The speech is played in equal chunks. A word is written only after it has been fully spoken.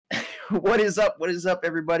What is up? What is up,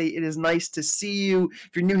 everybody? It is nice to see you. If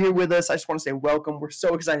you're new here with us, I just want to say welcome. We're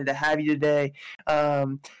so excited to have you today.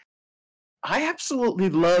 Um, I absolutely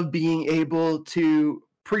love being able to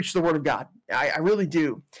preach the word of God. I really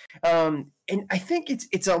do. And I think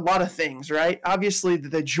it's a lot of things, right? Obviously,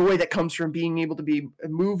 the joy that comes from being able to be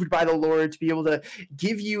moved by the Lord, to be able to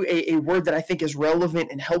give you a word that I think is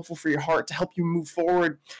relevant and helpful for your heart to help you move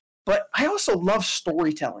forward. But I also love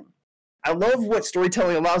storytelling. I love what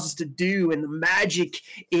storytelling allows us to do and the magic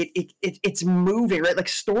it's moving, right? Like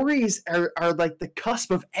stories are like the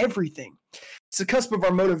cusp of everything. It's the cusp of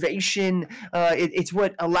our motivation. It's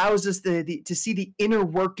what allows us to see the inner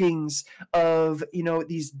workings of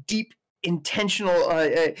these deep, intentional,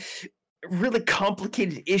 really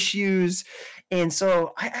complicated issues. And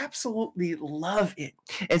so I absolutely love it.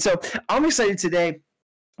 And so I'm excited today.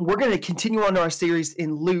 We're going to continue on to our series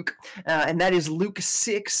in Luke, and that is Luke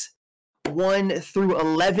 6, 1 through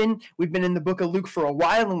 11. We've been in the book of Luke for a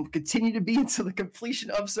while and we'll continue to be until the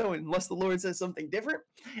completion of so, unless the Lord says something different.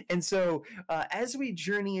 And so as we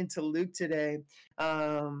journey into Luke today,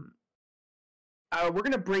 we're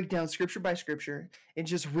going to break down scripture by scripture and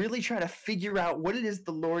just really try to figure out what it is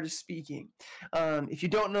the Lord is speaking. If you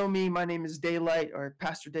don't know me, my name is Daylight, or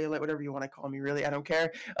Pastor Daylight, whatever you want to call me, really. I don't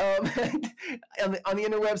care. On the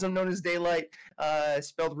interwebs, I'm known as Daylight,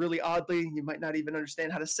 spelled really oddly. You might not even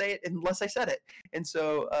understand how to say it unless I said it. And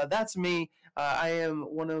so that's me. I am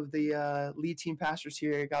one of the lead team pastors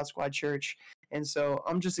here at God Squad Church. And so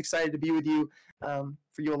I'm just excited to be with you,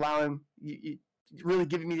 for you allowing you really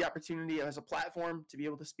giving me the opportunity as a platform to be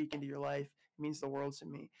able to speak into your life. It means the world to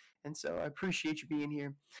me. And so I appreciate you being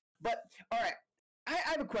here. But all right, I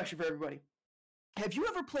have a question for everybody. Have you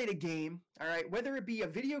ever played a game, all right, whether it be a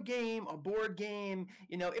video game, a board game,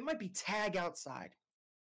 it might be tag outside,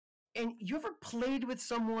 and you ever played with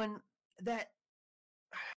someone that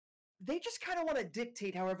they just kind of want to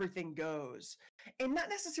dictate how everything goes, and not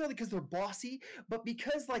necessarily because they're bossy, but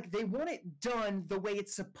because like they want it done the way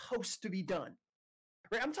it's supposed to be done.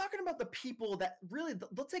 Right, I'm talking about the people that really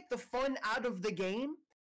they'll take the fun out of the game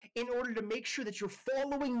in order to make sure that you're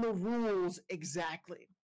following the rules exactly.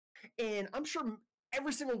 And I'm sure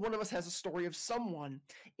every single one of us has a story of someone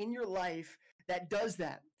in your life that does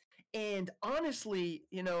that. And honestly,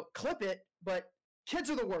 clip it, but kids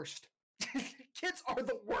are the worst. Kids are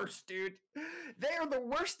the worst, dude. They are the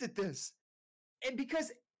worst at this. And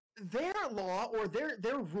because their law or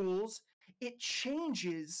their rules, it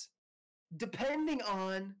changes depending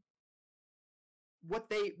on what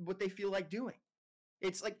they feel like doing.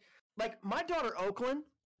 It's like my daughter Oakland.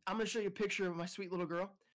 I'm gonna show you a picture of my sweet little girl.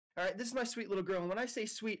 All right, this is my sweet little girl. And when I say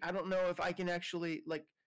sweet, I don't know if I can actually like.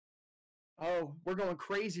 Oh, we're going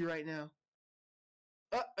crazy right now.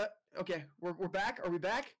 Okay, we're back. Are we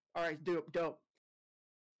back? All right, dope.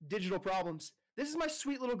 Digital problems. This is my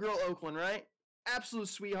sweet little girl Oakland, right? Absolute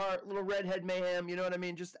sweetheart, little redhead mayhem. You know what I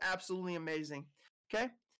mean? Just absolutely amazing. Okay,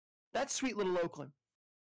 that's sweet little Oakland.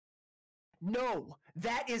 No,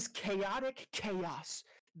 that is chaotic chaos.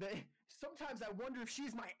 Sometimes I wonder if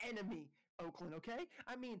she's my enemy, Oakland, okay?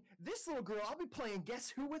 I mean, this little girl, I'll be playing Guess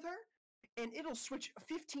Who with her, and it'll switch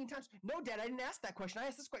 15 times. No, Dad, I didn't ask that question. I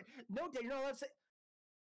asked this question. No, Dad, you're not allowed to say.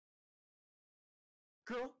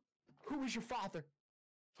 Girl, who is your father?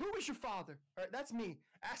 Who is your father? All right, that's me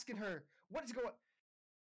asking her, what is going.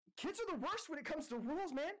 Kids are the worst when it comes to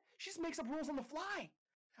rules, man. She just makes up rules on the fly.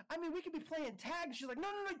 I mean, we could be playing tag, and she's like, no,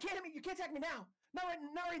 you can't tag me now. Not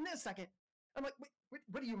right in this second. I'm like, wait,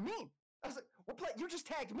 what do you mean? I was like, you just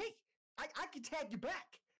tagged me. I can tag you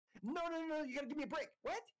back. No, you gotta give me a break.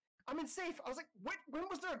 What? I'm in safe. I was like, when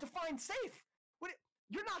was there a defined safe? What?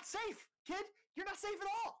 You're not safe, kid. You're not safe at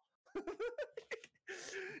all.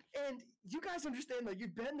 And you guys understand, like,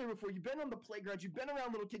 you've been there before. You've been on the playground. You've been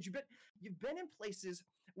around little kids. You've been in places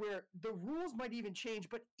where the rules might even change,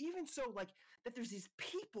 but even so, like, that there's these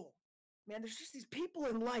people, man, there's just these people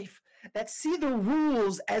in life that see the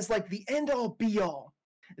rules as like the end all be all.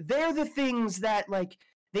 They're the things that like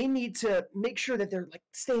they need to make sure that they're like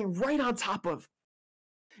staying right on top of.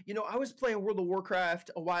 I was playing World of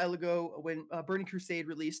Warcraft a while ago when Burning Crusade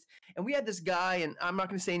released, and we had this guy, and I'm not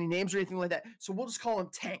going to say any names or anything like that, so we'll just call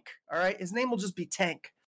him Tank, all right? His name will just be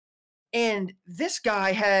Tank. And this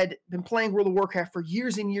guy had been playing World of Warcraft for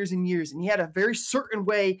years and years and years, and he had a very certain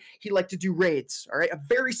way he liked to do raids, all right? A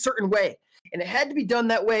very certain way. And it had to be done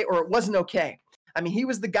that way or it wasn't okay. I mean, he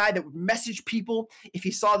was the guy that would message people if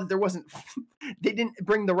he saw that there wasn't, they didn't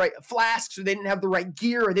bring the right flasks or they didn't have the right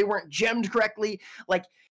gear or they weren't gemmed correctly. Like,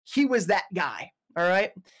 he was that guy, all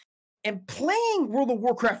right? And playing World of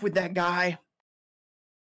Warcraft with that guy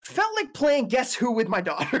felt like playing Guess Who with my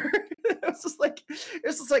daughter. It was just like,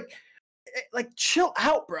 like chill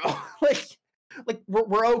out, bro. like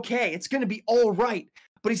we're okay. It's gonna be all right.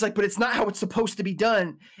 But he's like, but it's not how it's supposed to be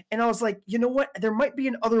done. And I was like, you know what? There might be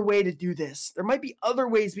another way to do this. There might be other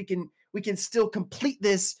ways we can still complete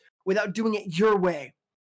this without doing it your way.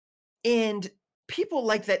 And people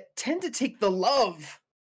like that tend to take the love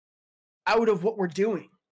out of what we're doing.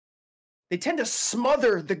 They tend to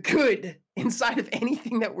smother the good inside of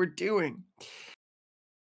anything that we're doing.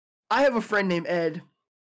 I have a friend named Ed,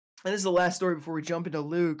 and this is the last story before we jump into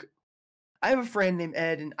Luke. I have a friend named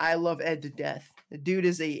Ed, and I love Ed to death. The dude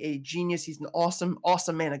is a genius. He's an awesome,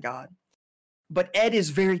 awesome man of God. But Ed is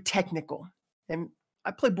very technical. And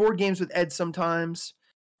I play board games with Ed sometimes,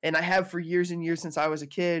 and I have for years and years since I was a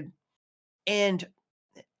kid. And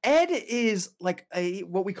Ed is like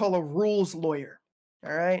what we call a rules lawyer.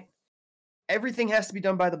 All right. Everything has to be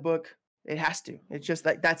done by the book. It has to. It's just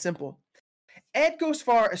that simple. Ed goes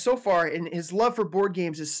so far, and his love for board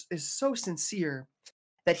games is so sincere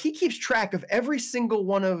that he keeps track of every single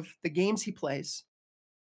one of the games he plays,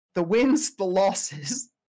 the wins, the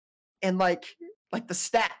losses, and like the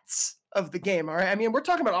stats of the game. All right. I mean, we're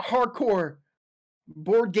talking about a hardcore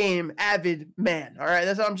board game avid man. All right.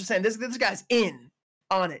 That's what I'm just saying. This guy's in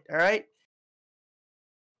on it. All right.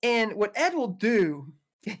 And what Ed will do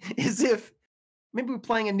is if maybe we're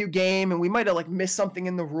playing a new game and we might have like missed something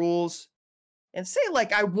in the rules, and say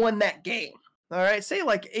like I won that game. All right. Say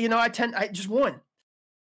like, I just won.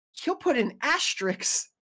 He'll put an asterisk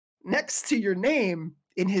next to your name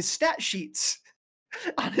in his stat sheets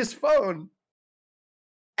on his phone,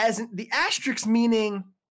 as in the asterisk meaning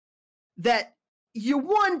that you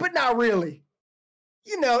won, but not really.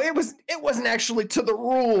 It wasn't actually to the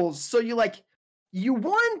rules. So you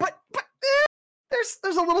won, but there's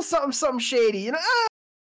a little something shady.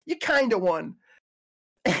 You kind of won.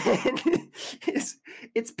 And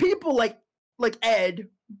it's people like Ed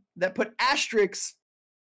that put asterisks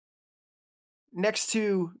next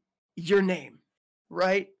to your name,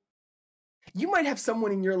 right? You might have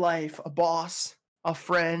someone in your life, a boss, a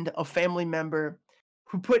friend, a family member,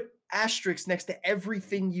 who put asterisks next to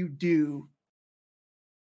everything you do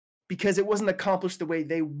because it wasn't accomplished the way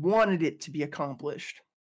they wanted it to be accomplished,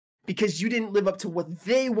 because you didn't live up to what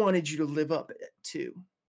they wanted you to live up to.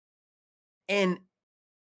 And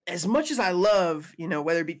as much as I love,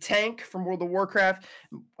 whether it be Tank from World of Warcraft,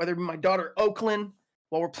 whether it be my daughter Oakland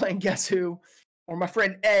while we're playing Guess Who, or my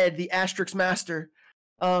friend Ed, the asterisk master,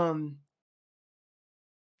 there's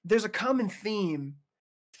a common theme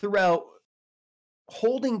throughout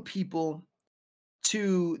holding people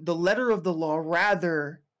to the letter of the law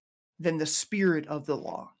rather than the spirit of the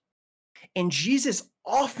law. And Jesus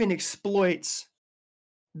often exploits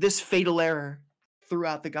this fatal error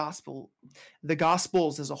throughout the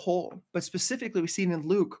Gospels as a whole, but specifically we see it in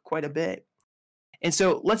Luke quite a bit. And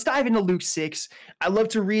so let's dive into Luke 6. I love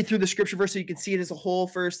to read through the scripture verse so you can see it as a whole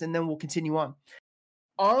first, and then we'll continue on.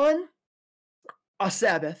 On a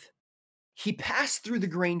Sabbath, he passed through the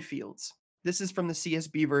grain fields. This is from the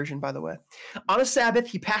CSB version, by the way. On a Sabbath,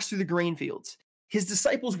 he passed through the grain fields. His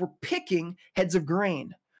disciples were picking heads of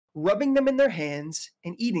grain, rubbing them in their hands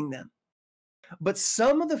and eating them. But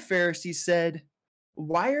some of the Pharisees said,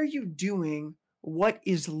 "Why are you doing what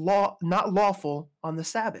is not lawful on the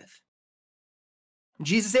Sabbath?"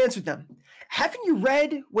 Jesus answered them, "Haven't you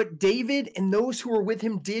read what David and those who were with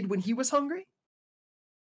him did when he was hungry?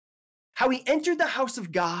 How he entered the house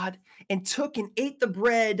of God and took and ate the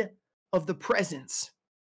bread of the presence,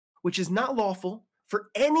 which is not lawful for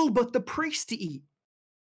any but the priest to eat.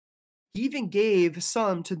 He even gave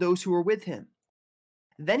some to those who were with him.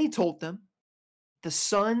 Then he told them, 'The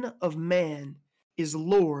Son of Man is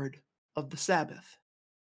Lord of the Sabbath.'"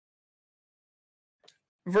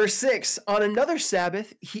 Verse 6, on another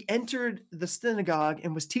Sabbath, he entered the synagogue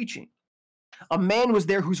and was teaching. A man was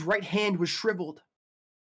there whose right hand was shriveled.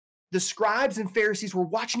 The scribes and Pharisees were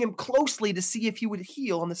watching him closely to see if he would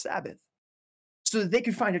heal on the Sabbath, so that they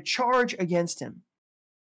could find a charge against him.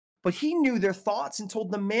 But he knew their thoughts and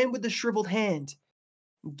told the man with the shriveled hand,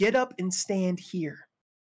 "Get up and stand here."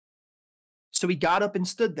 So he got up and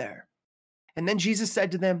stood there. And then Jesus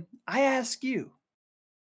said to them, "I ask you,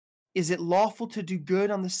 is it lawful to do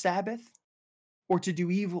good on the Sabbath or to do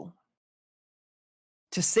evil?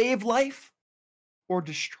 To save life or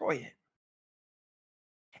destroy it?"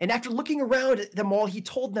 And after looking around at them all, he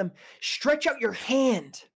told them, "Stretch out your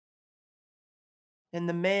hand." And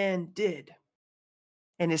the man did,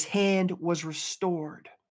 and his hand was restored.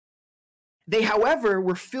 They, however,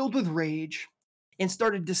 were filled with rage and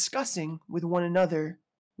started discussing with one another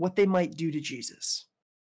what they might do to Jesus.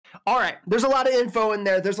 All right, there's a lot of info in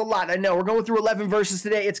there. There's a lot. I know we're going through 11 verses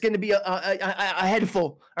today. It's going to be a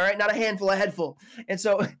headful. All right, not a handful, a headful. And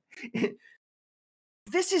so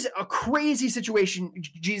this is a crazy situation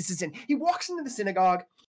Jesus is in. He walks into the synagogue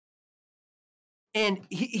and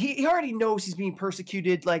he already knows he's being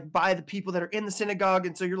persecuted like by the people that are in the synagogue.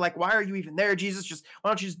 And so you're like, why are you even there, Jesus? Just why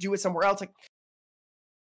don't you just do it somewhere else? Like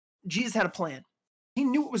Jesus had a plan. He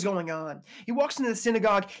knew what was going on. He walks into the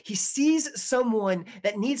synagogue. He sees someone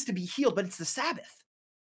that needs to be healed, but it's the Sabbath.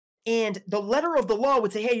 And the letter of the law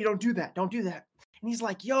would say, hey, you don't do that. Don't do that. And he's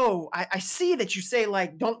like, yo, I see that you say,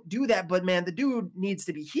 like, don't do that. But man, the dude needs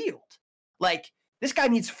to be healed. Like, this guy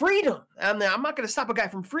needs freedom. I'm not going to stop a guy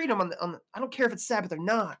from freedom I don't care if it's Sabbath or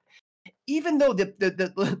not. Even though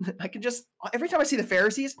I can just, every time I see the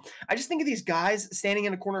Pharisees, I just think of these guys standing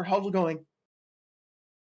in a corner huddle going,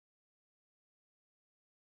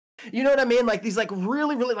 you know what I mean? Like these, like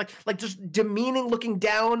really, really, like just demeaning, looking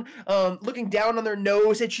down on their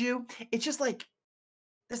nose at you. It's just like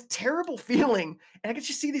this terrible feeling, and I could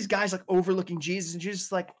just see these guys like overlooking Jesus, and Jesus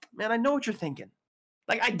is like, man, I know what you're thinking.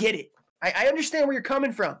 Like I get it. I understand where you're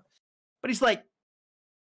coming from, but he's like,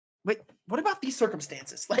 wait, what about these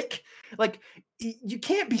circumstances? Like you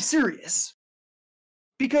can't be serious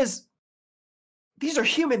because these are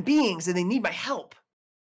human beings and they need my help.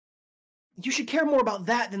 You should care more about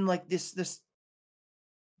that than like this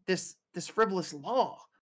frivolous law,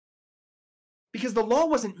 because the law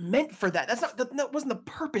wasn't meant for that. That wasn't the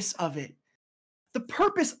purpose of it. The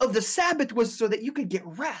purpose of the Sabbath was so that you could get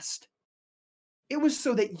rest. It was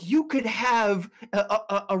so that you could have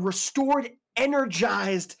a restored,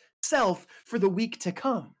 energized self for the week to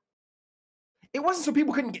come. It wasn't so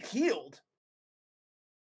people couldn't get healed.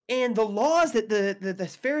 And the laws that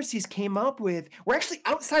the Pharisees came up with were actually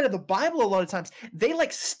outside of the Bible a lot of times. They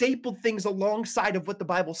like stapled things alongside of what the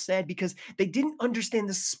Bible said because they didn't understand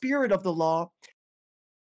the spirit of the law.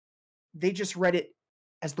 They just read it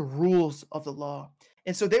as the rules of the law.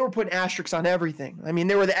 And so they were putting asterisks on everything. I mean,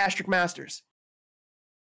 they were the asterisk masters.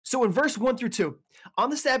 So in verse 1-2, on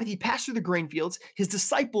the Sabbath, he passed through the grain fields. His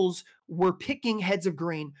disciples were picking heads of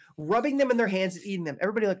grain, rubbing them in their hands and eating them.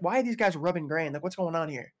 Everybody like, why are these guys rubbing grain? Like, what's going on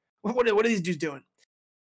here? What are these dudes doing?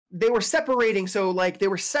 They were separating. So like they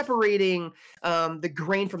were separating the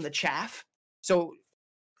grain from the chaff. So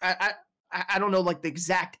I don't know like the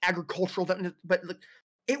exact agricultural, but like,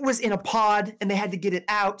 it was in a pod and they had to get it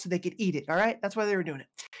out so they could eat it. All right. That's why they were doing it.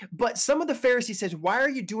 But some of the Pharisees says, why are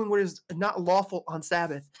you doing what is not lawful on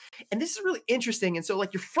Sabbath? And this is really interesting. And so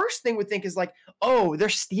like your first thing would think is like, oh, they're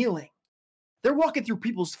stealing. They're walking through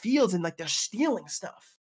people's fields and like they're stealing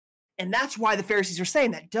stuff. And that's why the Pharisees are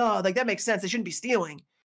saying that, duh, like that makes sense. They shouldn't be stealing.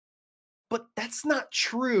 But that's not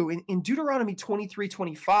true. In Deuteronomy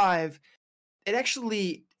 23:25, it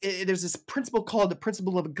actually, there's this principle called the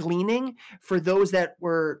principle of gleaning for those that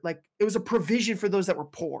were like, it was a provision for those that were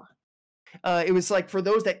poor. It was like for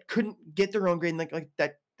those that couldn't get their own grain, like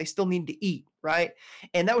that they still needed to eat, right?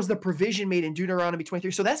 And that was the provision made in Deuteronomy 23.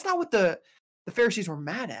 So that's not what the Pharisees were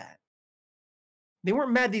mad at. They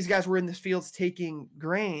weren't mad these guys were in the fields taking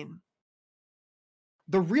grain.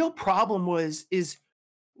 The real problem is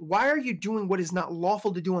why are you doing what is not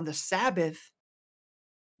lawful to do on the Sabbath?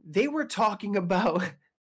 They were talking about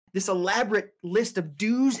this elaborate list of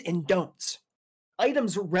do's and don'ts,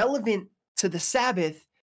 items relevant to the Sabbath,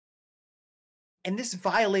 and this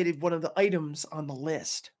violated one of the items on the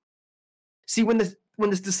list. See, when the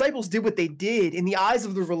disciples did what they did, in the eyes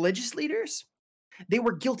of the religious leaders, they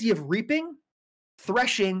were guilty of reaping,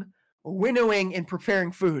 threshing, winnowing, and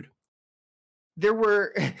preparing food. There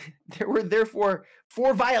were therefore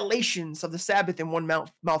 4 violations of the Sabbath in one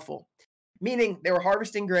mouthful. Meaning they were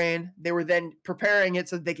harvesting grain, they were then preparing it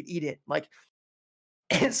so that they could eat it. Like,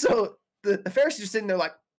 and so the Pharisees are sitting there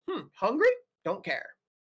like, hungry? Don't care.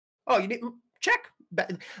 Oh, you didn't check.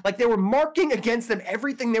 Like they were marking against them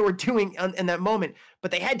everything they were doing in that moment, but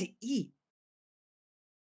they had to eat.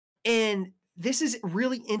 And this is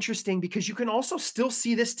really interesting because you can also still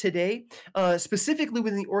see this today, specifically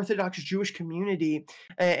within the Orthodox Jewish community,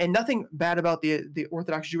 and nothing bad about the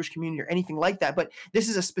Orthodox Jewish community or anything like that. But this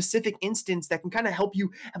is a specific instance that can kind of help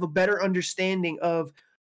you have a better understanding of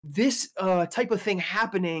this type of thing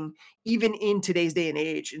happening even in today's day and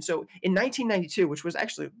age. And so in 1992, which was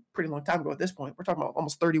actually a pretty long time ago at this point, we're talking about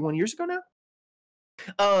almost 31 years ago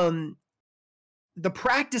now, the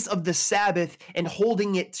practice of the Sabbath and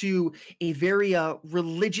holding it to a very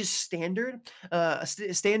religious standard, a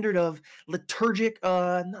standard of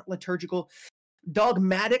not liturgical,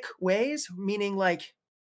 dogmatic ways, meaning like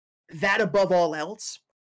that above all else.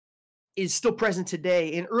 is still present today.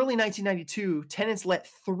 In early 1992, tenants let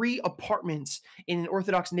 3 apartments in an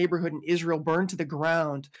Orthodox neighborhood in Israel burn to the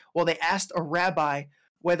ground while they asked a rabbi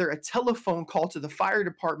whether a telephone call to the fire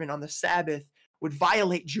department on the Sabbath would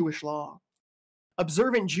violate Jewish law.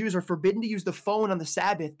 Observant Jews are forbidden to use the phone on the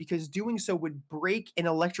Sabbath because doing so would break an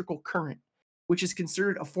electrical current, which is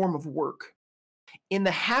considered a form of work. In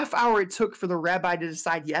the half hour it took for the rabbi to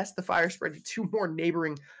decide yes, the fire spread to 2 more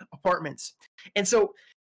neighboring apartments. And so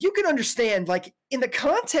you can understand, like, in the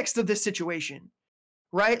context of this situation,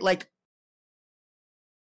 right? Like,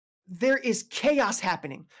 there is chaos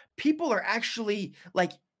happening. People are actually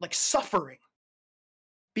like suffering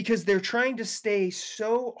because they're trying to stay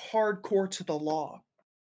so hardcore to the law.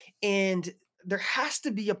 And there has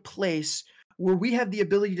to be a place where we have the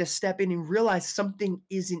ability to step in and realize something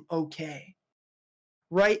isn't okay.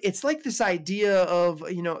 Right? It's like this idea of,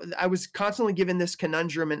 I was constantly given this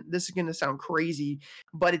conundrum, and this is going to sound crazy,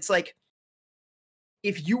 but it's like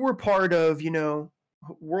if you were part of,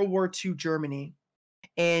 World War II Germany,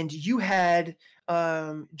 and you had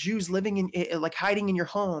Jews living like hiding in your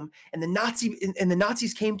home, and the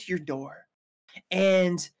Nazis came to your door,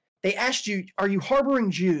 and they asked you, "Are you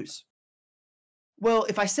harboring Jews?" Well,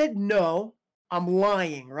 if I said no, I'm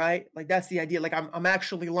lying, right? Like that's the idea. Like I'm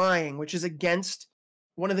actually lying, which is against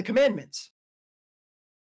one of the commandments.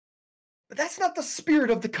 But that's not the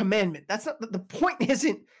spirit of the commandment. That's not the point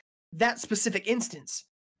isn't that specific instance.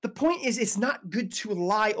 The point is it's not good to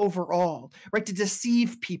lie overall, right? To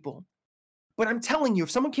deceive people. But I'm telling you,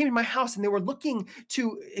 if someone came to my house and they were looking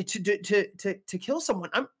to kill someone,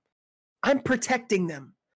 I'm protecting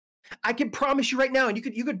them. I can promise you right now, and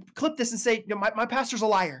you could clip this and say, my pastor's a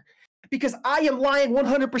liar. Because I am lying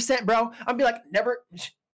 100%, bro. I'd be like, never,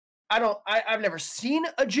 I've never seen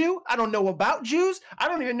a Jew. I don't know about Jews. I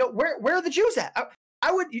don't even know where are the Jews at.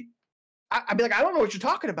 I'd be like, I don't know what you're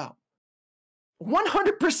talking about.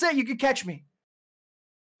 100% you could catch me.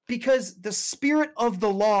 Because the spirit of the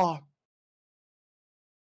law,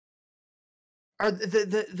 or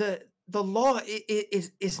the law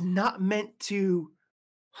is not meant to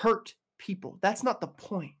hurt people. That's not the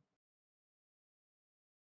point.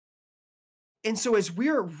 And so as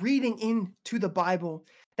we're reading into the Bible,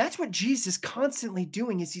 that's what Jesus is constantly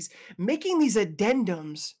doing, is he's making these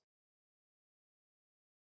addendums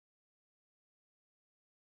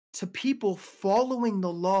to people following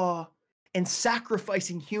the law and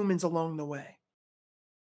sacrificing humans along the way.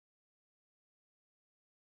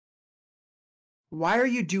 Why are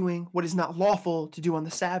you doing what is not lawful to do on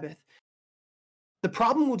the Sabbath? The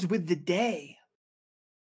problem was with the day.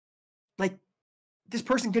 Like, this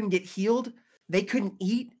person couldn't get healed. They couldn't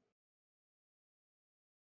eat.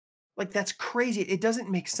 Like, that's crazy. It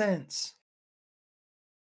doesn't make sense.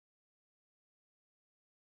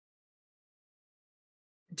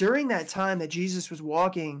 During that time that Jesus was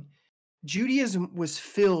walking, Judaism was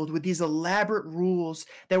filled with these elaborate rules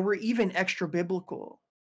that were even extra biblical.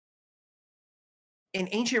 And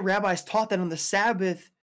ancient rabbis taught that on the Sabbath,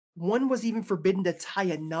 one was even forbidden to tie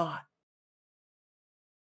a knot.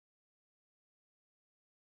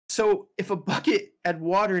 So if a bucket had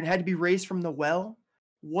water and had to be raised from the well,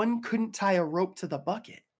 one couldn't tie a rope to the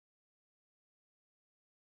bucket.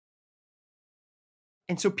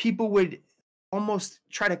 And so people would almost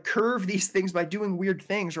try to curve these things by doing weird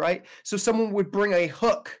things, right? So someone would bring a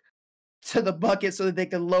hook to the bucket so that they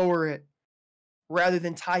could lower it rather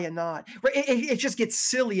than tie a knot. Right? It just gets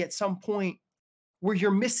silly at some point where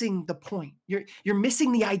you're missing the point. You're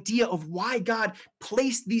missing the idea of why God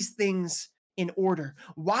placed these things in order,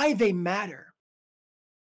 why they matter.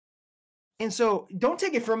 And so don't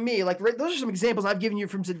take it from me. Like, those are some examples I've given you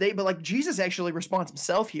from today, but like Jesus actually responds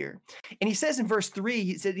himself here. And he says in verse 3,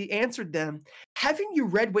 he said, he answered them, "Haven't you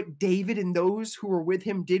read what David and those who were with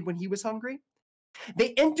him did when he was hungry?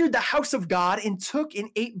 They entered the house of God and took and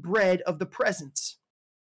ate bread of the presence,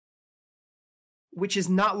 which is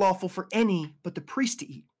not lawful for any but the priest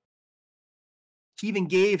to eat. He even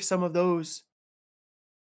gave some of those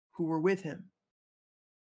who were with him.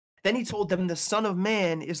 Then he told them, the Son of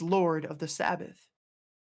Man is Lord of the Sabbath."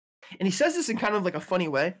 And he says this in kind of like a funny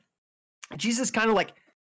way. Jesus kind of like,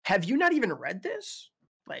 have you not even read this?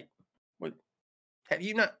 Like, what? Have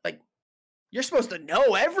you not, like, you're supposed to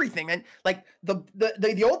know everything. And like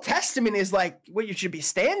the Old Testament is like what you should be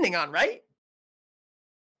standing on, right?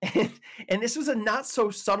 And this was a not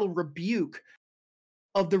so subtle rebuke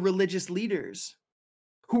of the religious leaders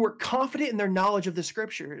who were confident in their knowledge of the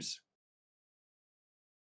scriptures.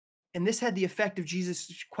 And this had the effect of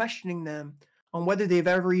Jesus questioning them on whether they've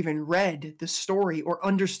ever even read the story or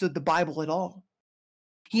understood the Bible at all.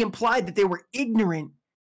 He implied that they were ignorant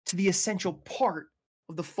to the essential part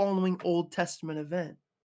of the following Old Testament event.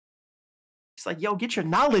 He's like, yo, get your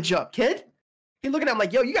knowledge up, kid. He looking at him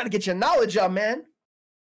like, yo, you got to get your knowledge up, man.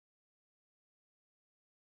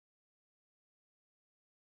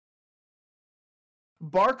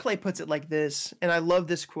 Barclay puts it like this, and I love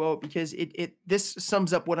this quote because this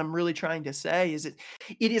sums up what I'm really trying to say is it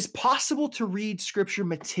is possible to read scripture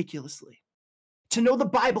meticulously, to know the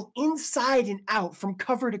Bible inside and out from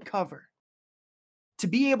cover to cover, to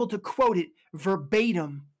be able to quote it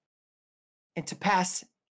verbatim, and to pass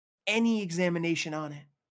any examination on it,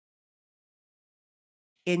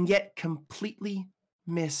 and yet completely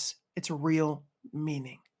miss its real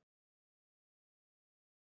meaning.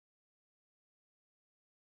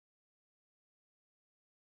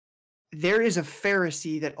 There is a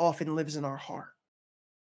Pharisee that often lives in our heart.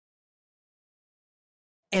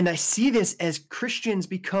 And I see this as Christians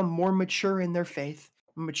become more mature in their faith.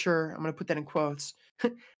 Mature, I'm going to put that in quotes.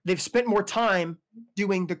 They've spent more time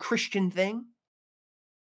doing the Christian thing.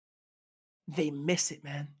 They miss it,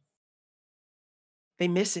 man. They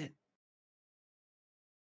miss it.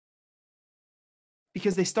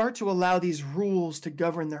 Because they start to allow these rules to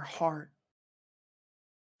govern their heart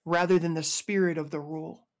rather than the spirit of the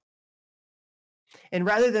rule. And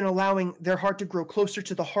rather than allowing their heart to grow closer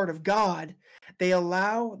to the heart of God, they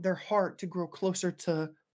allow their heart to grow closer to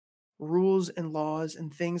rules and laws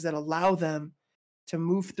and things that allow them to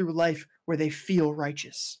move through life where they feel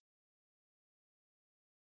righteous.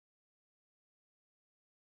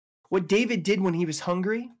 What David did when he was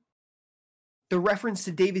hungry, the reference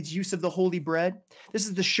to David's use of the holy bread, this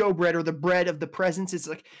is the showbread or the bread of the presence. It's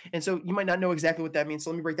like, and so you might not know exactly what that means. So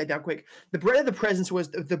let me break that down quick. The bread of the presence was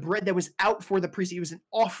the bread that was out for the priest. It was an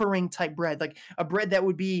offering type bread, like a bread that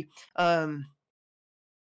would be not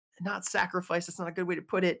sacrificed. That's not a good way to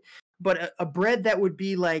put it, but a bread that would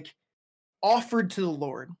be like offered to the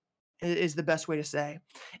Lord is the best way to say.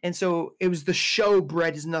 And so it was the show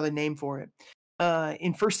bread is another name for it.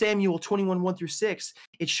 In 1 Samuel 21, 1-6,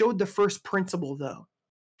 it showed the first principle, though.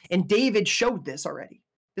 And David showed this already.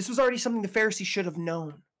 This was already something the Pharisees should have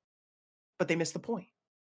known, but they missed the point.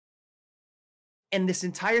 And this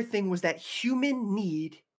entire thing was that human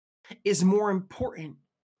need is more important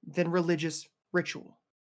than religious ritual.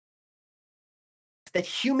 That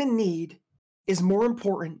human need is more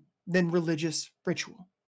important than religious ritual.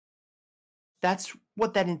 That's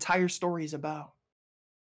what that entire story is about.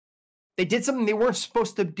 They did something they weren't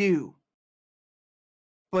supposed to do,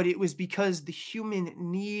 but it was because the human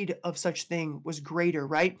need of such thing was greater,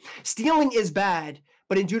 right? Stealing is bad,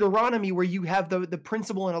 but in Deuteronomy, where you have the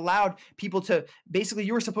principle and allowed people to, basically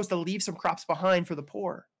you were supposed to leave some crops behind for the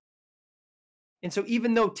poor. And so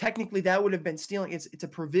even though technically that would have been stealing, it's a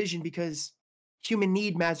provision because human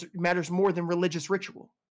need matters more than religious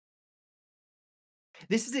ritual.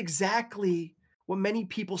 This is exactly what many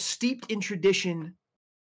people steeped in tradition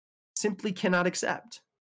simply cannot accept.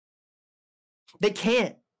 They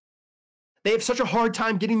can't. They have such a hard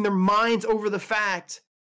time getting their minds over the fact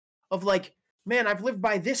of like, man, I've lived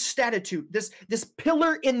by this statute, this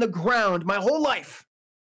pillar in the ground my whole life.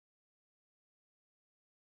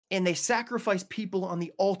 And they sacrifice people on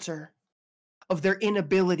the altar of their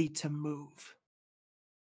inability to move.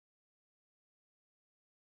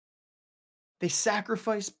 They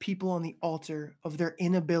sacrifice people on the altar of their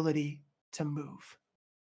inability to move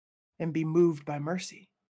and be moved by mercy.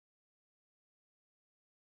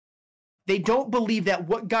 They don't believe that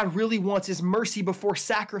what God really wants is mercy before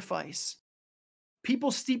sacrifice. People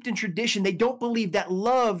steeped in tradition, they don't believe that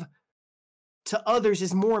love to others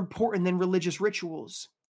is more important than religious rituals.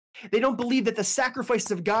 They don't believe that the sacrifices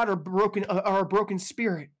of God are a broken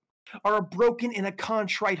spirit, are a broken and a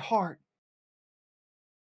contrite heart.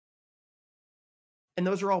 And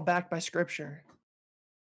those are all backed by scripture.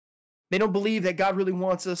 They don't believe that God really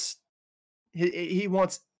wants us, he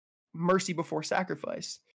wants mercy before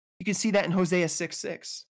sacrifice. You can see that in Hosea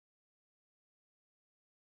 6:6.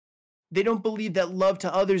 They don't believe that love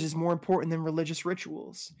to others is more important than religious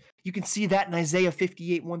rituals. You can see that in Isaiah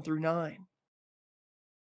 58, 1-9.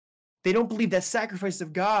 They don't believe that sacrifice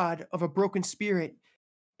of God, of a broken spirit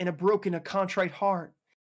and a contrite heart,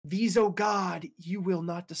 these, O God, you will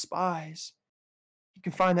not despise. You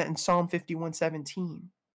can find that in Psalm 51:17.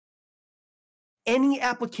 Any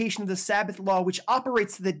application of the Sabbath law which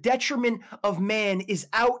operates to the detriment of man is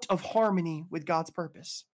out of harmony with God's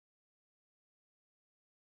purpose.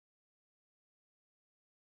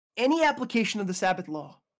 Any application of the Sabbath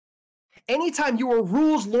law, anytime you are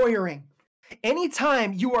rules lawyering,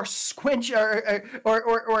 anytime you are squenching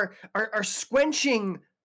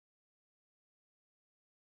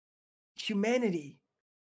humanity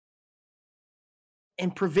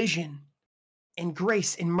and provision and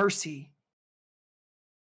grace and mercy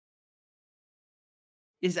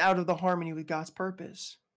is out of the harmony with God's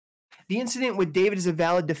purpose. The incident with David is a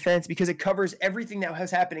valid defense because it covers everything that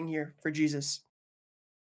was happening here for Jesus.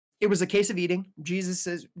 It was a case of eating.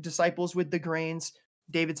 Jesus' disciples with the grains,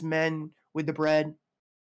 David's men with the bread.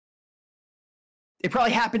 It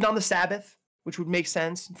probably happened on the Sabbath, which would make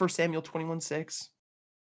sense. 1 Samuel 21:6.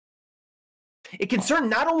 It concerned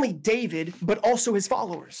not only David, but also his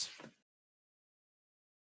followers.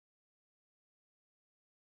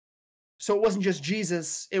 So it wasn't just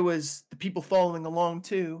Jesus, it was the people following along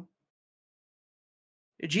too.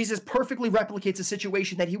 Jesus perfectly replicates a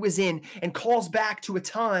situation that he was in and calls back to a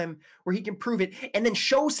time where he can prove it and then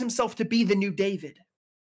shows himself to be the new David.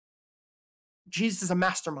 Jesus is a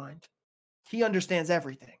mastermind. He understands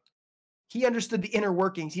everything. He understood the inner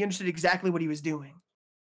workings. He understood exactly what he was doing.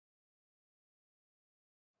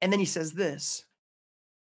 And then he says this,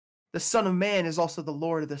 the Son of Man is also the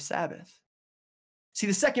Lord of the Sabbath. See,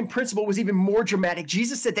 the second principle was even more dramatic.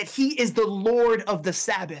 Jesus said that he is the Lord of the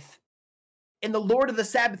Sabbath. And the Lord of the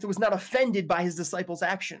Sabbath was not offended by his disciples'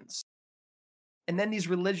 actions. And then these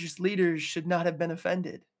religious leaders should not have been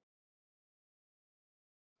offended.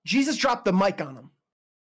 Jesus dropped the mic on them.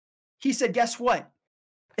 He said, guess what?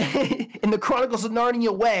 In the Chronicles of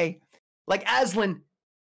Narnia way, like Aslan,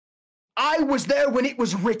 I was there when it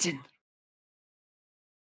was written.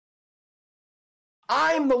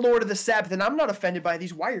 I'm the Lord of the Sabbath, and I'm not offended by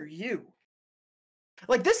these. Why are you?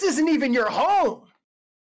 Like, this isn't even your home.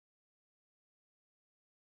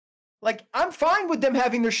 Like, I'm fine with them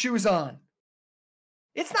having their shoes on.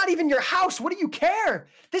 It's not even your house. What do you care?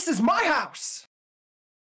 This is my house.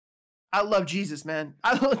 I love Jesus, man.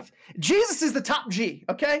 Jesus is the top G,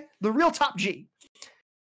 okay? The real top G.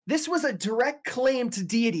 This was a direct claim to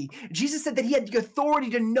deity. Jesus said that he had the authority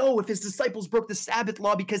to know if his disciples broke the Sabbath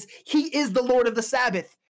law because he is the Lord of the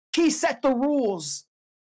Sabbath. He set the rules.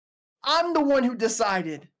 I'm the one who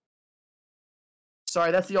decided.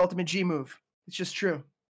 Sorry, that's the ultimate G move. It's just true.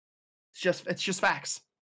 It's just facts.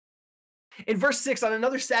 In verse 6, on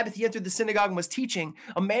another Sabbath, he entered the synagogue and was teaching.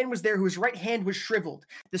 A man was there whose right hand was shriveled.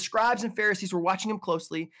 The scribes and Pharisees were watching him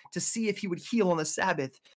closely to see if he would heal on the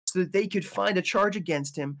Sabbath so that they could find a charge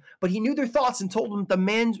against him. But he knew their thoughts and told them, the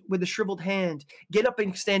man with the shriveled hand, get up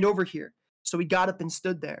and stand over here. So he got up and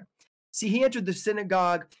stood there. See, he entered the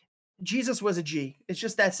synagogue. Jesus was a G. It's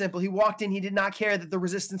just that simple. He walked in. He did not care that the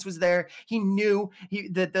resistance was there. He knew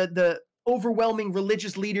that the overwhelming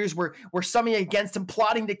religious leaders were summing against him,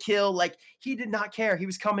 plotting to kill. Like, he did not care. He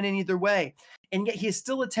was coming in either way. And yet he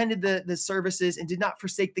still attended the services and did not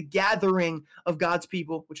forsake the gathering of God's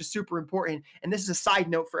people, which is super important. And this is a side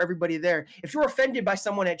note for everybody there. If you're offended by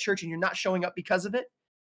someone at church and you're not showing up because of it,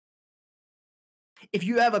 if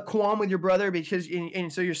you have a qualm with your brother because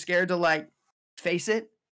and so you're scared to like face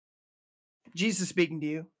it, Jesus is speaking to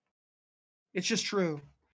you. It's just true.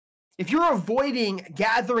 If you're avoiding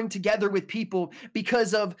gathering together with people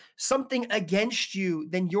because of something against you,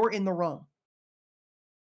 then you're in the wrong.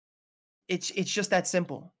 It's just that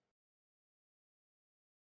simple.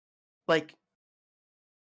 Like,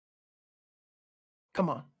 come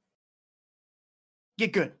on.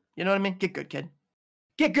 Get good. You know what I mean? Get good, kid.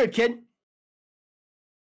 Get good, kid.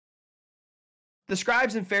 The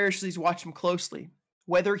scribes and Pharisees watched him closely,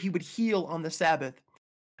 whether he would heal on the Sabbath.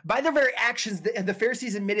 By their very actions, the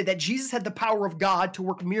Pharisees admitted that Jesus had the power of God to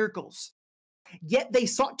work miracles, yet they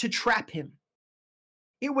sought to trap him.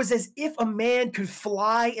 It was as if a man could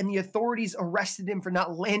fly and the authorities arrested him for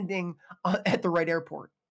not landing at the right airport.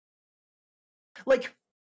 Like,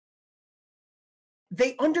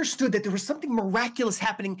 they understood that there was something miraculous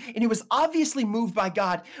happening and he was obviously moved by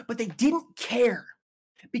God, but they didn't care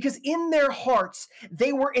because in their hearts,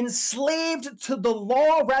 they were enslaved to the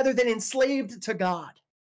law rather than enslaved to God.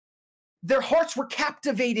 Their hearts were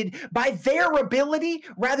captivated by their ability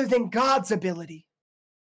rather than God's ability.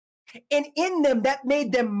 And in them, that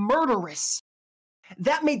made them murderous.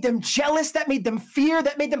 That made them jealous. That made them fear.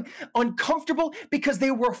 That made them uncomfortable because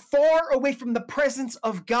they were far away from the presence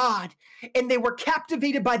of God. And they were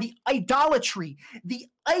captivated by the idolatry, the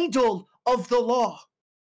idol of the law.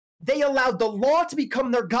 They allowed the law to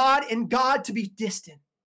become their God and God to be distant.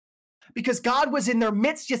 Because God was in their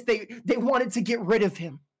midst, just they wanted to get rid of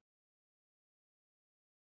him.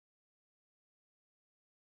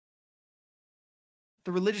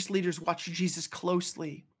 The religious leaders watched Jesus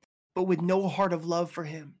closely, but with no heart of love for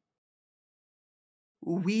him.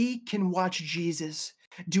 We can watch Jesus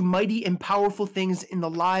do mighty and powerful things in the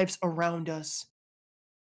lives around us,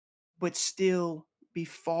 but still be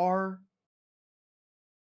far,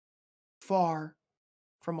 far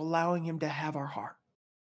from allowing him to have our heart.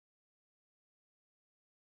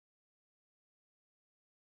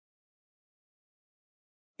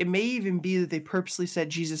 It may even be that they purposely set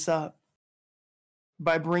Jesus up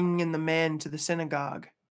by bringing in the man to the synagogue.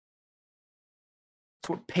 That's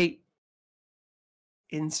what Pate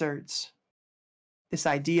inserts this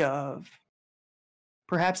idea of.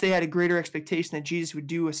 Perhaps they had a greater expectation that Jesus would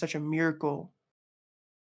do such a miracle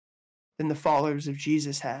than the followers of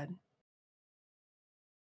Jesus had.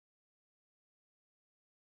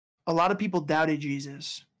 A lot of people doubted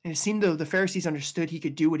Jesus, and it seemed though the Pharisees understood he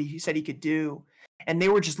could do what he said he could do, and they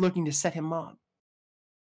were just looking to set him up.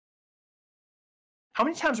 How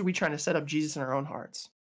many times are we trying to set up Jesus in our own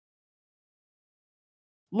hearts?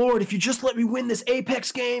 Lord, if you just let me win this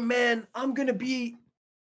Apex game, man, I'm going to be...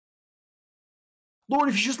 Lord,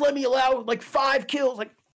 if you just let me allow like 5 kills,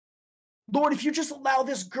 like, Lord, if you just allow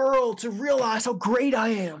this girl to realize how great I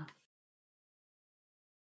am.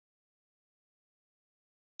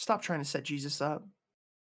 Stop trying to set Jesus up.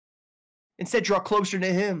 Instead, draw closer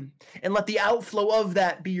to him and let the outflow of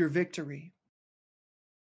that be your victory.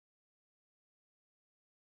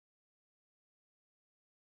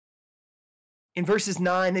 In verses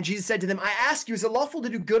 9, then Jesus said to them, I ask you, is it lawful to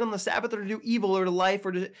do good on the Sabbath, or to do evil, or to life,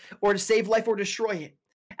 or to save life, or destroy it?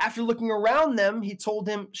 After looking around them, he told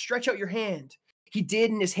him, stretch out your hand. He did,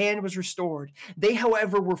 and his hand was restored. They,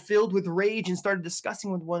 however, were filled with rage and started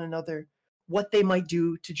discussing with one another what they might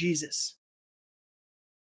do to Jesus.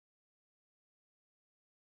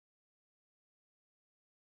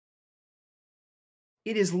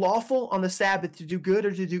 It is lawful on the Sabbath to do good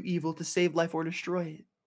or to do evil, to save life or destroy it.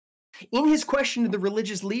 In his question to the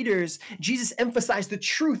religious leaders, Jesus emphasized the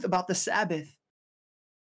truth about the Sabbath.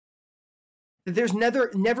 That there's never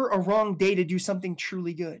a wrong day to do something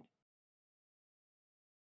truly good.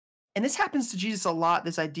 And this happens to Jesus a lot,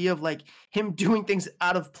 this idea of like him doing things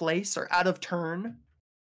out of place or out of turn.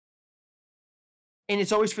 And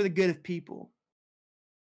it's always for the good of people.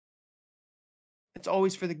 It's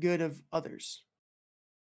always for the good of others.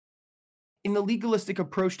 In the legalistic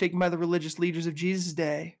approach taken by the religious leaders of Jesus'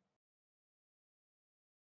 day,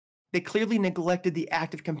 they clearly neglected the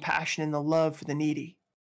act of compassion and the love for the needy.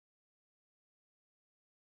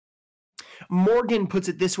 Morgan puts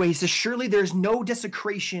it this way. He says, surely there's no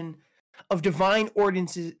desecration of divine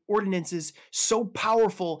ordinances so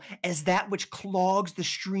powerful as that which clogs the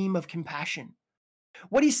stream of compassion.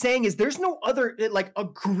 What he's saying is there's no other like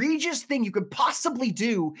egregious thing you could possibly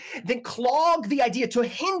do than clog the idea to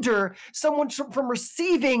hinder someone from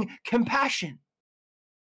receiving compassion.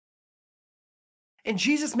 And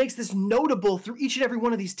Jesus makes this notable through each and every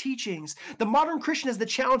one of these teachings. The modern Christian has the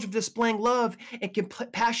challenge of displaying love and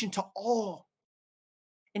compassion to all,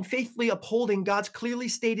 and faithfully upholding God's clearly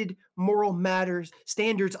stated moral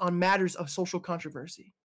standards on matters of social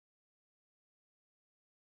controversy.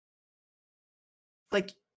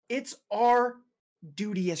 Like, it's our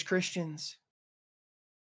duty as Christians.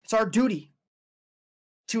 It's our duty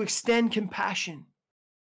to extend compassion.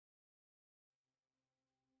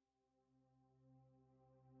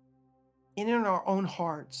 And in our own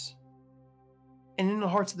hearts, and in the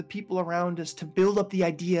hearts of the people around us, to build up the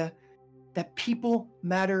idea that people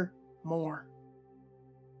matter more.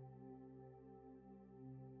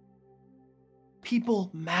 People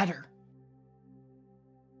matter.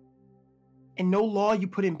 And no law you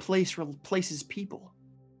put in place replaces people.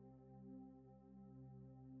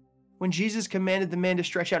 When Jesus commanded the man to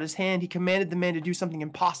stretch out his hand, he commanded the man to do something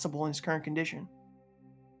impossible in his current condition.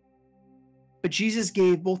 But Jesus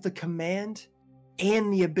gave both the command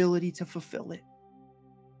and the ability to fulfill it.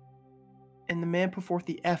 And the man put forth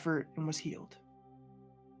the effort and was healed.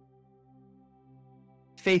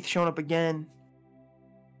 Faith shown up again.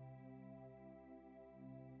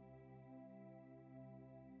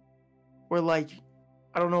 Where like,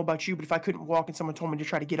 I don't know about you, but if I couldn't walk and someone told me to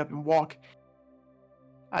try to get up and walk,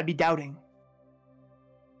 I'd be doubting.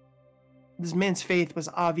 This man's faith was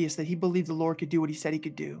obvious that he believed the Lord could do what he said he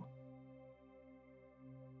could do.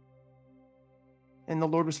 And the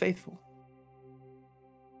Lord was faithful.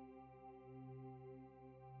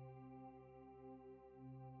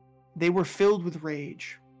 They were filled with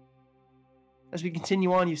rage. As we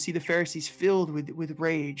continue on, you see the Pharisees filled with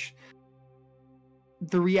rage.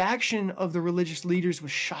 The reaction of the religious leaders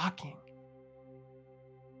was shocking.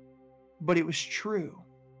 But it was true.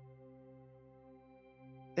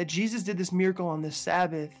 That Jesus did this miracle on this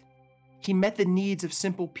Sabbath. He met the needs of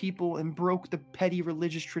simple people and broke the petty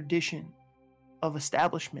religious tradition of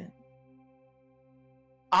establishment.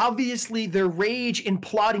 Obviously, their rage and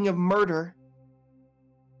plotting of murder,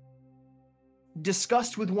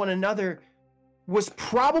 discussed with one another, was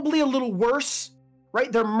probably a little worse,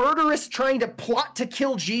 right? Their murderous trying to plot to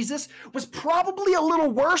kill Jesus was probably a little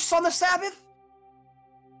worse on the Sabbath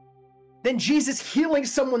than Jesus healing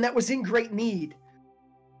someone that was in great need,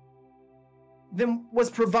 than was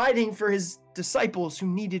providing for his disciples who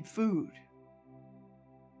needed food.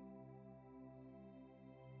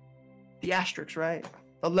 The asterisks, right?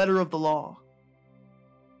 The letter of the law.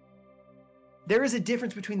 There is a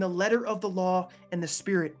difference between the letter of the law and the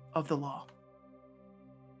spirit of the law.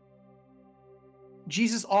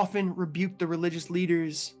 Jesus often rebuked the religious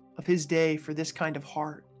leaders of his day for this kind of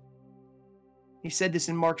heart. He said this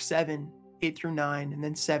in Mark 7, 8 through 9, and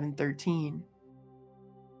then 7:13.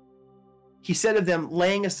 He said of them,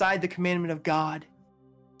 laying aside the commandment of God,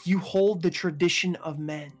 you hold the tradition of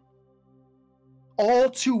men. All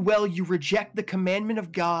too well you reject the commandment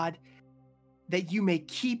of God that you may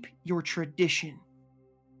keep your tradition,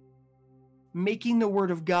 making the word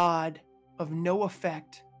of God of no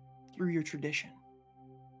effect through your tradition.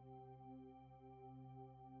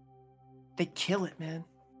 They kill it, man.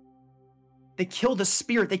 They kill the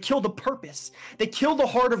spirit. They kill the purpose. They kill the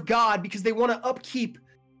heart of God because they want to upkeep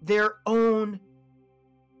their own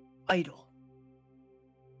idol.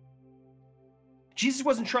 Jesus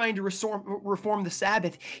wasn't trying to reform the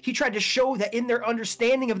Sabbath. He tried to show that in their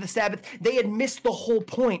understanding of the Sabbath, they had missed the whole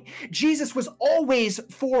point. Jesus was always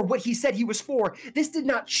for what he said he was for. This did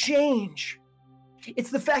not change.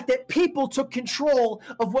 It's the fact that people took control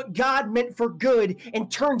of what God meant for good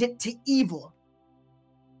and turned it to evil.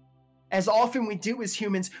 As often we do as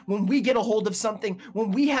humans, when we get a hold of something,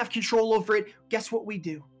 when we have control over it, guess what we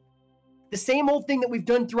do? The same old thing that we've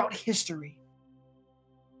done throughout history.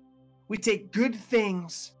 We take good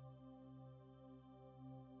things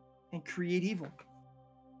and create evil.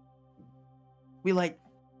 We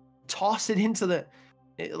toss it into the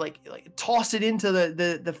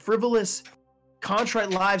the frivolous, contrite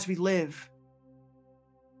lives we live.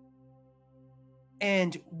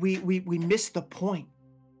 And we miss the point.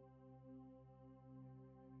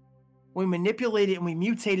 We manipulate it and we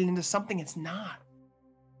mutate it into something it's not.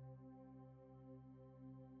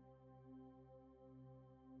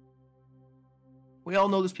 We all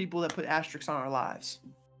know those people that put asterisks on our lives.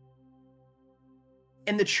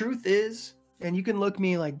 And the truth is, and you can look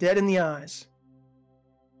me dead in the eyes,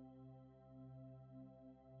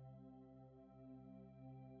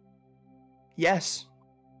 yes,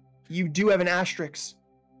 you do have an asterisk.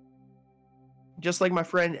 Just like my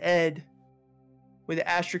friend Ed, with the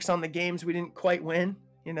asterisks on the games we didn't quite win,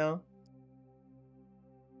 you know.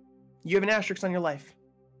 You have an asterisk on your life.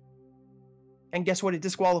 And guess what? It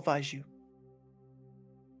disqualifies you.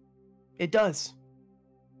 It does.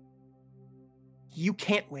 You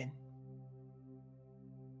can't win.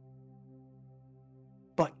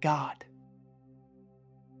 But God.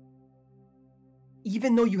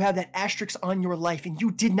 Even though you have that asterisk on your life and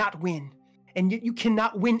you did not win, and yet you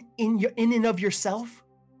cannot win in and of yourself,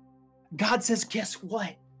 God says, guess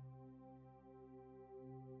what?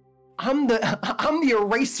 I'm the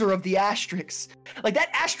eraser of the asterisk. That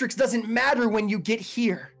asterisk doesn't matter when you get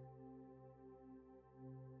here.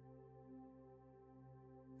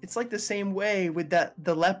 It's the same way with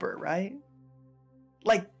the leper, right?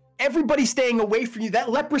 Everybody's staying away from you. That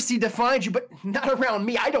leprosy defines you, but not around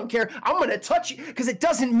me. I don't care. I'm going to touch you because it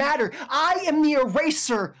doesn't matter. I am the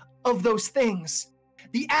eraser of those things.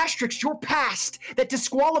 The asterisk, your past, that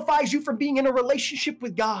disqualifies you from being in a relationship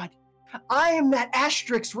with God. I am that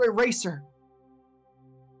asterisk eraser.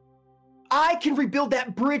 I can rebuild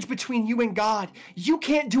that bridge between you and God. You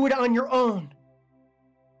can't do it on your own.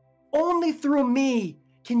 Only through me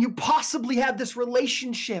can you possibly have this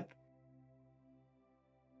relationship.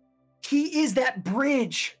 He is that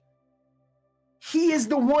bridge. He is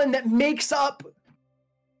the one that makes up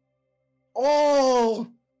all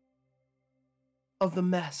of the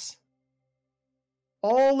mess,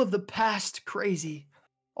 all of the past crazy,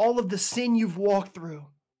 all of the sin you've walked through.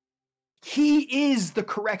 He is the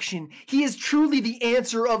correction. He is truly the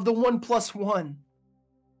answer of the 1 + 1.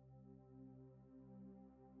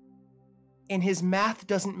 And his math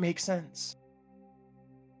doesn't make sense.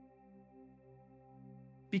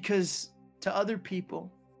 Because to other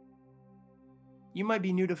people, you might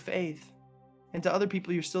be new to faith. And to other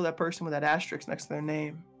people, you're still that person with that asterisk next to their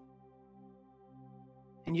name.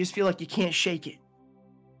 And you just feel like you can't shake it.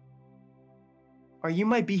 Or you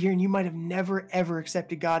might be here and you might have never, ever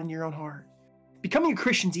accepted God in your own heart. Becoming a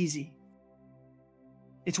Christian's easy.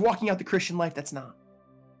 It's walking out the Christian life that's not.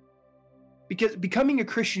 Because becoming a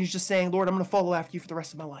Christian is just saying, Lord, I'm going to follow after you for the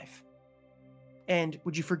rest of my life. And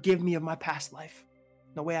would you forgive me of my past life,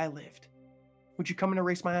 the way I lived? Would you come and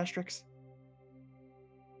erase my asterisks?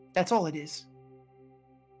 That's all it is.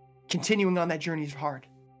 Continuing on that journey is hard.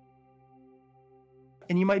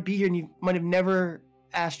 And you might be here and you might have never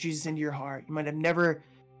asked Jesus into your heart. You might have never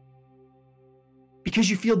because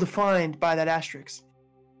you feel defined by that asterisk.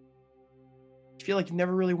 You feel like you've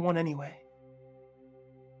never really won anyway.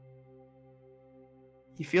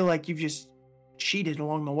 You feel like you've just cheated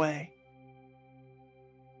along the way,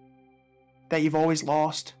 that you've always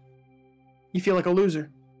lost. You feel like a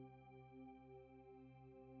loser.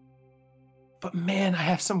 But man, I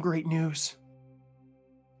have some great news.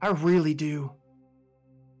 I really do.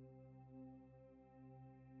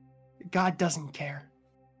 God doesn't care.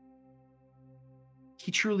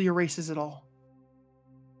 He truly erases it all.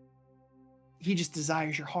 He just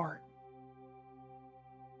desires your heart.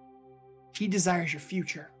 He desires your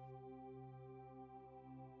future.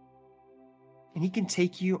 And he can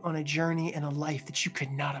take you on a journey and a life that you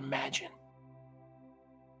could not imagine.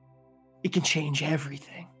 It can change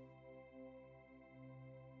everything.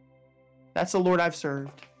 That's the Lord I've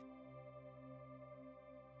served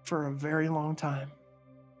for a very long time.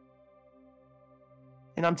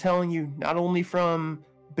 And I'm telling you, not only from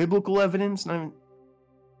biblical evidence, and I'm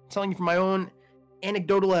telling you from my own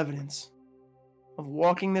anecdotal evidence of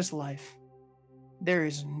walking this life, there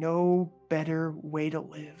is no better way to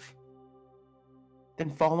live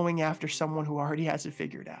than following after someone who already has it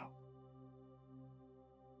figured out.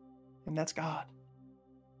 And that's God.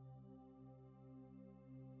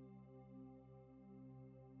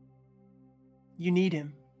 You need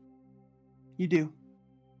him. You do.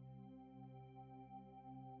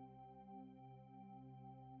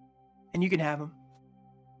 And you can have him.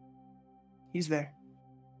 He's there.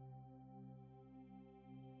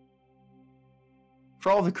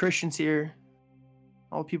 For all the Christians here,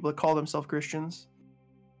 all the people that call themselves Christians,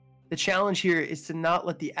 the challenge here is to not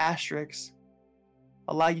let the asterisks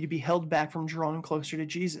allow you to be held back from drawing closer to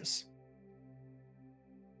Jesus.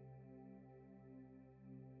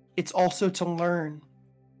 It's also to learn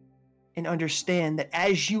and understand that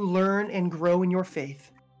as you learn and grow in your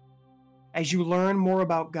faith, as you learn more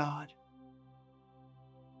about God,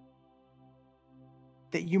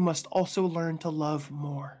 that you must also learn to love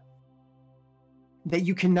more. That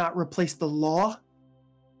you cannot replace the law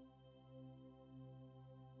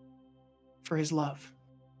for his love.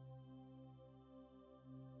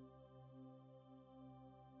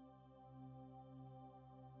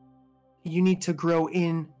 You need to grow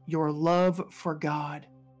in your love for God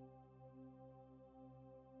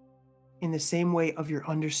in the same way of your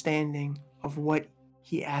understanding of what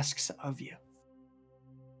he asks of you.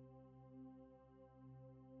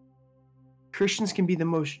 Christians can be the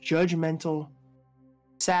most judgmental,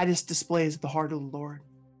 saddest displays of the heart of the Lord.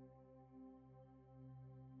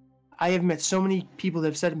 I have met so many people that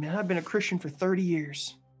have said, man, I've been a Christian for 30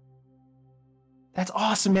 years. That's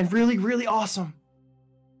awesome, man. Really, really awesome.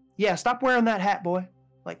 Yeah, stop wearing that hat, boy.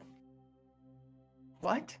 Like,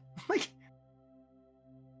 what? Like,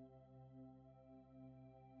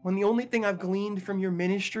 when the only thing I've gleaned from your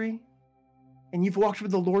ministry, and you've walked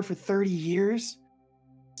with the Lord for 30 years,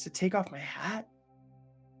 is to take off my hat?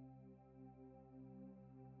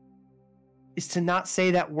 Is to not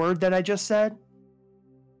say that word that I just said?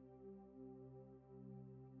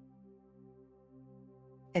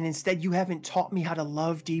 And instead you haven't taught me how to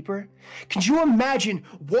love deeper? Could you imagine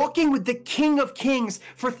walking with the King of Kings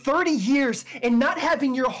for 30 years and not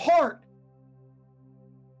having your heart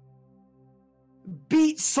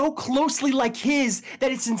beat so closely like his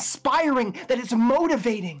that it's inspiring, that it's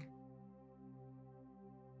motivating?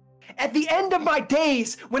 At the end of my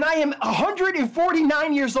days, when I am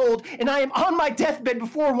 149 years old and I am on my deathbed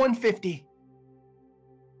before 150,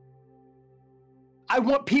 I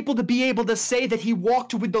want people to be able to say that he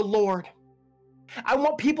walked with the Lord. I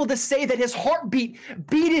want people to say that his heartbeat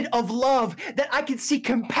beated of love, that I could see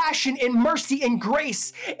compassion and mercy and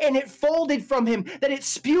grace, and it folded from him, that it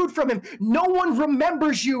spewed from him. No one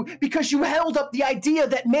remembers you because you held up the idea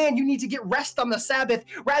that, man, you need to get rest on the Sabbath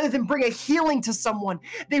rather than bring a healing to someone.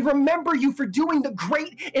 They remember you for doing the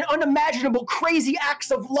great and unimaginable, crazy acts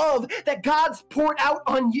of love that God's poured out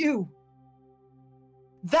on you.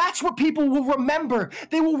 That's what people will remember.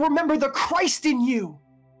 They will remember the Christ in you.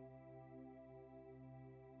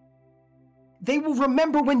 They will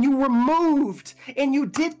remember when you were moved and you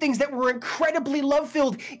did things that were incredibly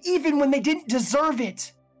love-filled, even when they didn't deserve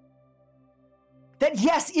it. That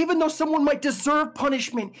yes, even though someone might deserve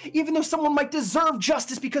punishment, even though someone might deserve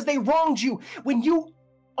justice because they wronged you, when you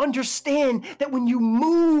understand that when you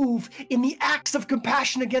move in the acts of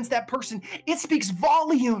compassion against that person, it speaks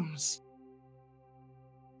volumes.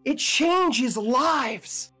 It changes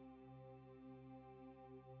lives.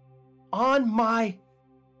 On my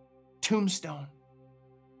tombstone,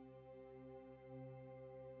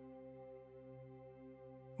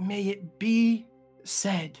 may it be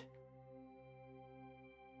said,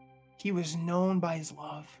 He was known by his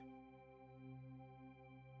love.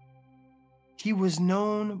 He was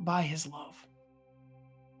known by his love.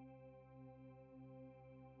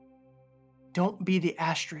 Don't be the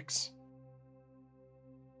asterisk.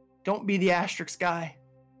 Don't be the asterisk guy.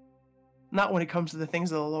 Not when it comes to the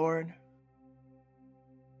things of the Lord.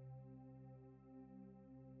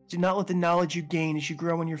 Do not let the knowledge you gain as you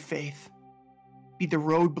grow in your faith be the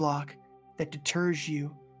roadblock that deters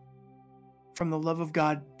you from the love of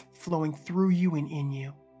God flowing through you and in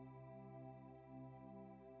you.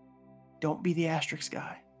 Don't be the asterisk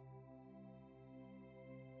guy.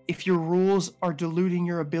 If your rules are diluting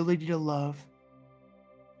your ability to love,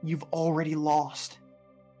 you've already lost.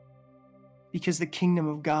 Because the kingdom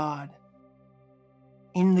of God,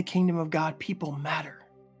 in the kingdom of God, people matter.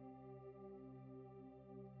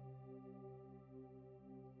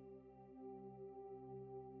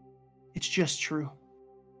 It's just true.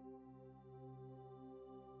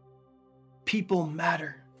 People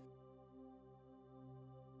matter.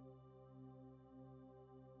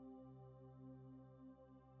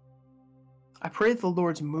 I pray that the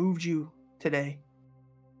Lord's moved you today.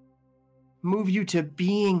 Move you to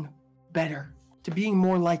being better, to being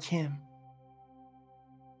more like him.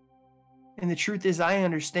 And the truth is, I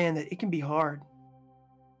understand that it can be hard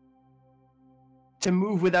to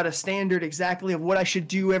move without a standard exactly of what I should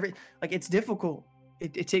do it's difficult.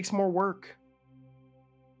 It takes more work.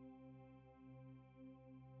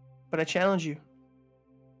 But I challenge you.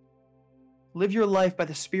 Live your life by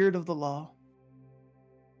the spirit of the law,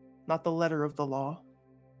 not the letter of the law.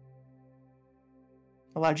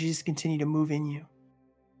 Allow Jesus to continue to move in you,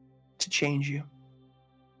 to change you,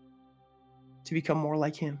 to become more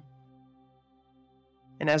like him.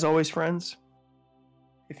 And as always, friends,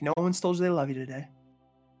 if no one's told you they love you today,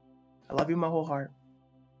 I love you with my whole heart.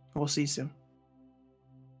 We'll see you soon.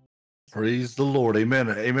 Praise the Lord. Amen.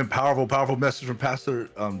 Amen. Powerful, powerful message from Pastor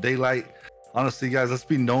Daylight. Honestly, guys, let's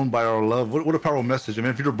be known by our love. What a powerful message. I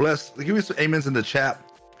mean, if you're blessed, give me some amens in the chat.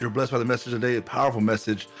 If you're blessed by the message today, a powerful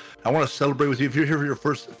message. I want to celebrate with you. If you're here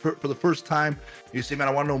for the first time, you say, man,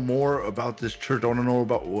 I want to know more about this church. I want to know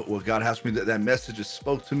about what God has for me. That message just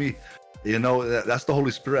spoke to me. You know, that's the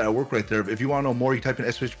Holy Spirit at work right there. If you want to know more, you type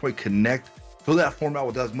in !connect. Fill that form out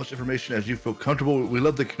with as much information as you feel comfortable. We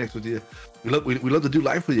love to connect with you. We love to do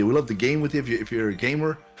life with you. We love to game with you. If you're a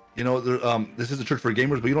gamer, you know, this is a church for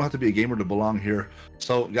gamers, but you don't have to be a gamer to belong here.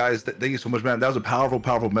 So, guys, thank you so much, man. That was a powerful,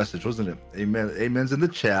 powerful message, wasn't it? Amen. Amen's in the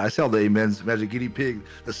chat. I see all the amens. Magic Giddy Pig,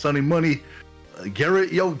 the Sunny Money,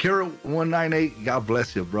 Garrett 198. God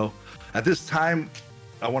bless you, bro. At this time,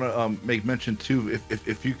 I want to make mention too.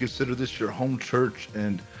 If you consider this your home church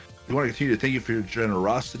and we want to continue to thank you for your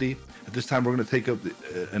generosity. At this time, we're going to take up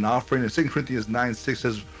an offering. And 2 Corinthians 9:6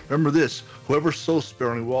 says, remember this, whoever sows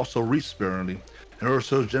sparingly will also reap sparingly. And whoever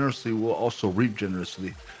sows generously will also reap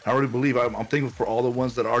generously. I really believe, I'm thankful for all the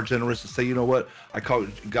ones that are generous to say, you know what, I call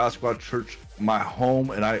God Squad Church my home.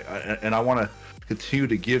 And I want to continue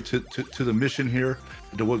to give to the mission here,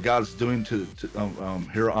 to what God's doing to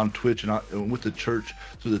here on Twitch and with the church,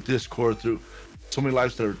 through the Discord, through so many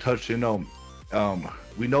lives that are touched. You know,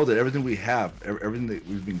 we know that everything we have, everything that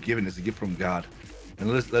we've been given is a gift from God.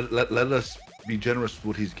 And let us be generous with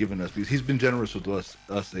what he's given us, because he's been generous with us.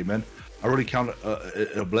 Amen. I really count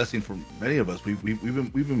a blessing for many of us. We've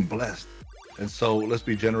been blessed. And so let's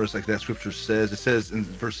be generous like that scripture says. It says in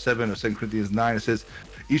verse 7 of 2 Corinthians 9, it says,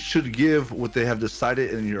 each should give what they have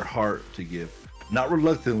decided in your heart to give, not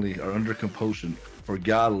reluctantly or under compulsion, for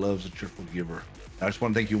God loves a cheerful giver. I just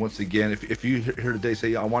want to thank you once again. If you here today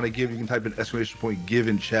say, I want to give, you can type in !give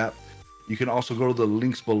in chat. You can also go to the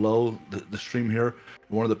links below the stream here,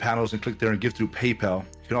 one of the panels, and click there and give through PayPal.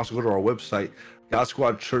 You can also go to our website,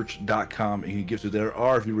 GodSquadChurch.com, and you can give through there.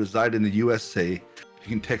 Or if you reside in the USA, you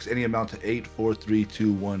can text any amount to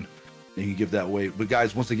 84321, and you can give that way. But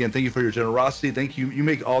guys, once again, thank you for your generosity. Thank you. You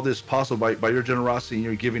make all this possible by your generosity and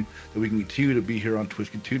your giving, that we can continue to be here on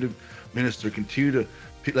Twitch, continue to minister, continue to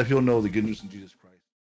let people know the good news in Jesus Christ.